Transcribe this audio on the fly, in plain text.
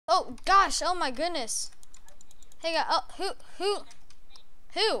Oh gosh, oh my goodness. Hey guys, oh,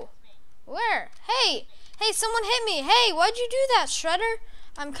 who? Where? Hey, someone hit me. Hey, why'd you do that, Shredder?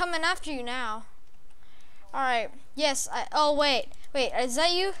 I'm coming after you now. All right, yes, oh wait, is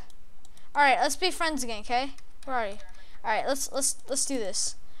that you? All right, let's be friends again, okay? Where are you? All right, let's do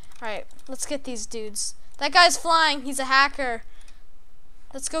this. All right, let's get these dudes. That guy's flying, he's a hacker.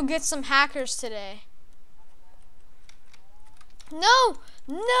 Let's go get some hackers today. No!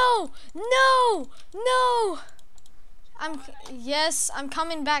 I'm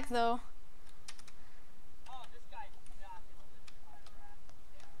coming back though.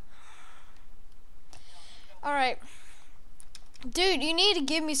 All right. Dude, you need to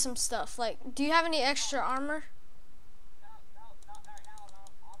give me some stuff. Like, do you have any extra armor?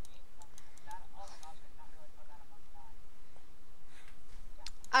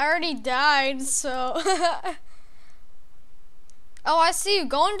 I already died, so. Oh, I see you.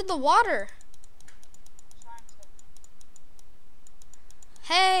 Go into the water.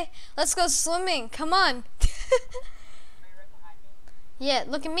 Hey, let's go swimming. Come on. Yeah,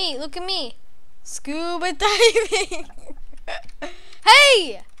 look at me. Scuba diving.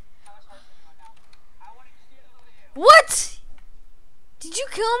 Hey! What? Did you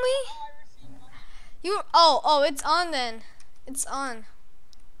kill me? Oh, it's on then. It's on.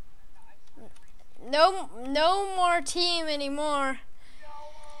 No more team anymore.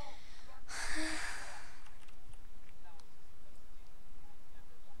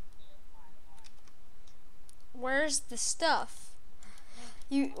 Where's the stuff?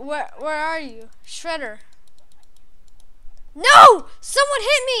 Where are you? Shredder. No! Someone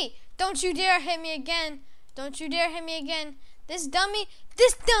hit me! Don't you dare hit me again. This dummy.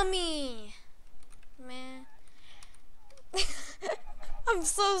 Man. I'm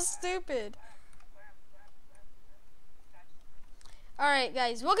so stupid. Alright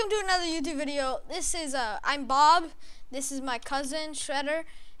guys, welcome to another YouTube video. This is, I'm Bob. This is my cousin, Shredder.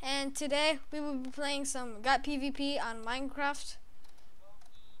 And today, we will be playing some GOT PvP on Minecraft.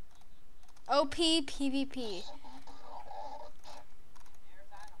 OP PvP.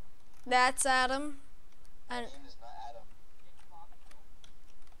 That's Adam. And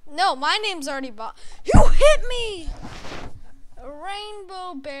no, my name's already Bob. You hit me! A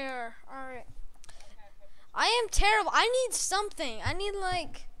rainbow bear. Alright. I am terrible. I need something. I need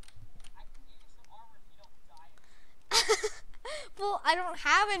like... Well, I don't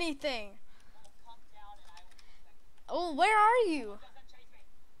have anything. Oh, where are you?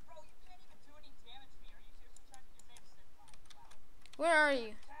 Where are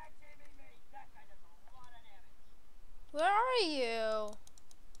you? Where are you?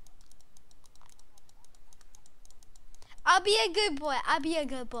 I'll be a good boy.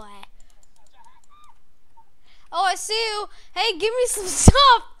 Oh, I see you. Hey, give me some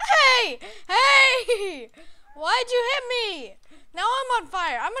stuff. Hey! Why'd you hit me? Now I'm on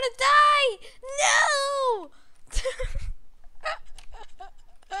fire. I'm gonna die. No!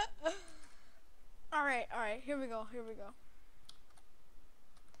 All right. Here we go.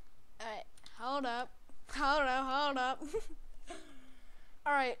 All right, hold up. All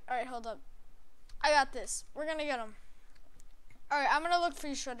right, hold up. I got this. We're gonna get him. All right, I'm gonna look for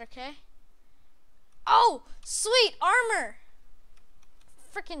you, Shredder, okay? Oh, sweet armor.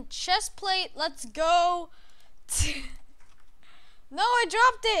 Freaking chest plate. Let's go. No, I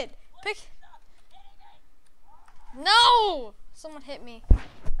dropped it. No! Someone hit me.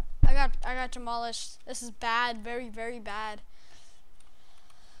 I got demolished. This is bad. Very, very bad.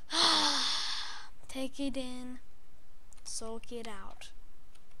 Take it in. Soak it out.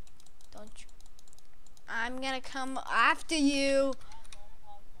 Don't you? I'm gonna come after you.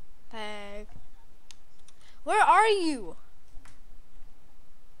 Peg. Where are you?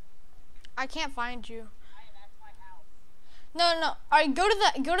 I can't find you. No. All right, go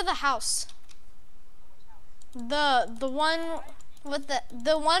to the house. The one with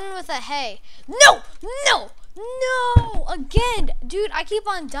the hay. No! Again, dude, I keep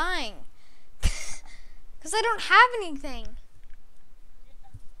on dying. Cuz I don't have anything.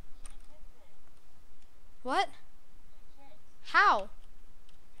 What? How?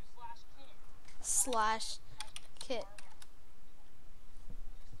 /kit.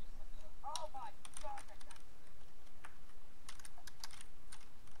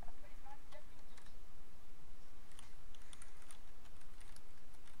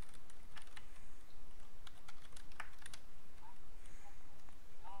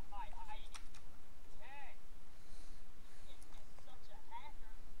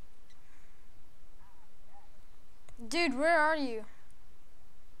 Dude, where are you?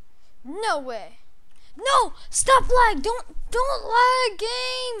 No way. No! Stop lag! Don't lag,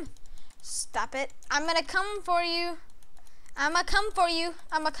 game! Stop it. I'm gonna come for you. I'm gonna come for you.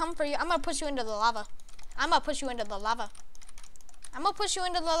 I'm gonna come for you. I'm gonna push you into the lava. I'm gonna push you into the lava. I'm gonna push you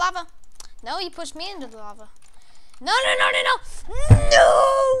into the lava. No, you pushed me into the lava. No, no, no, no, no.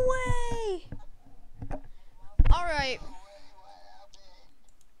 No way. All right.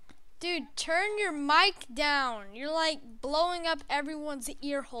 Dude, turn your mic down. You're like blowing up everyone's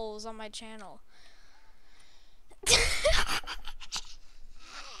ear holes on my channel.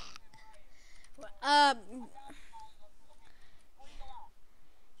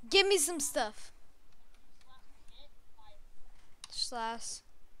 Give me some stuff. Slash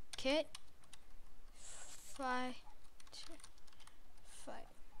kit. Fight.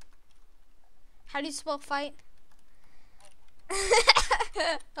 How do you spell fight?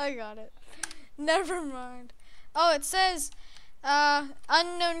 I got it. Never mind. Oh, it says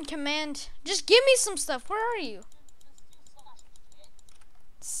unknown command. Just give me some stuff. Where are you?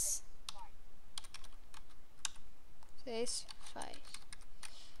 Space fight.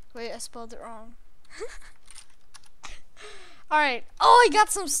 Wait, I spelled it wrong. Alright. Oh, I got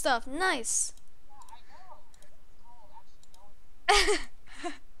some stuff. Nice.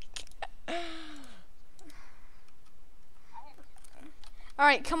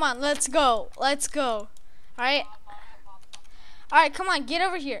 Alright, come on, let's go. Let's go. Alright. Alright, come on, get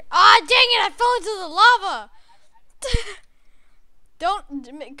over here. Ah, dang it, I fell into the lava.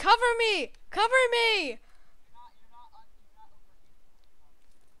 Don't cover me. Cover me.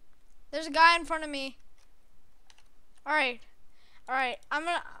 There's a guy in front of me. Alright. Alright, I'm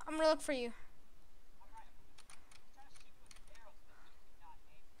gonna look for you.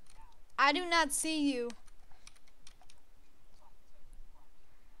 I do not see you.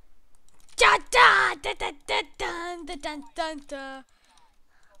 Da da da da da da da da da da.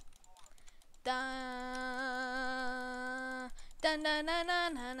 Da da na na na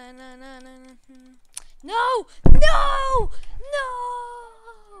na na na na na. No! No! No!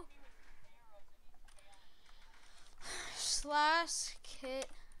 Slash kit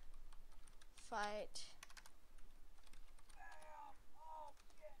fight.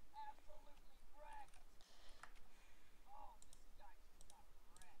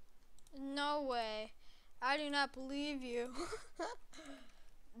 No way. I do not believe you.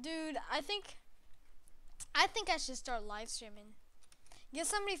 Dude, I think I should start live streaming.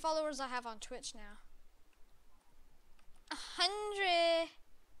 Guess how many followers I have on Twitch now? 100.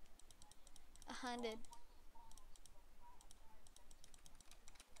 100.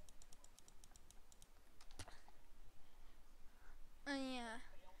 Yeah.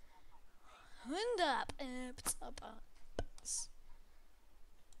 100.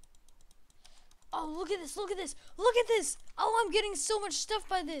 Oh, look at this, look at this, look at this. Oh, I'm getting so much stuff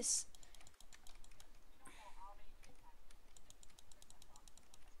by this.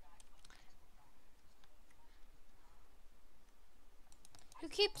 Who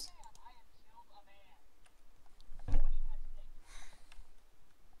keeps...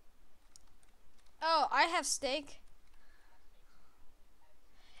 Oh, I have steak.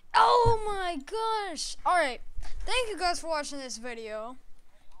 Oh my gosh. Alright, thank you guys for watching this video.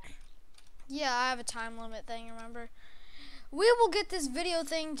 Yeah, I have a time limit thing, remember? We will get this video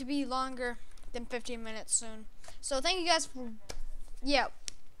thing to be longer than 15 minutes soon. So thank you guys for, yeah.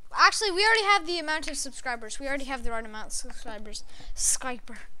 Actually, we already have the amount of subscribers. We already have the right amount of subscribers.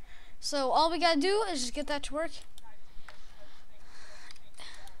 So all we gotta do is just get that to work.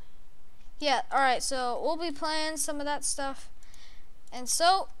 Yeah, alright, so we'll be playing some of that stuff. And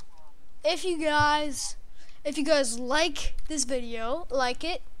so, if you guys like this video, like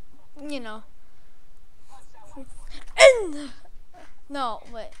it, you know. No,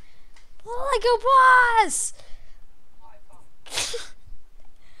 wait. Lego boss!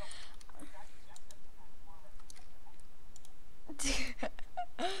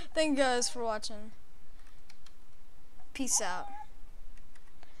 Thank you guys for watching. Peace out.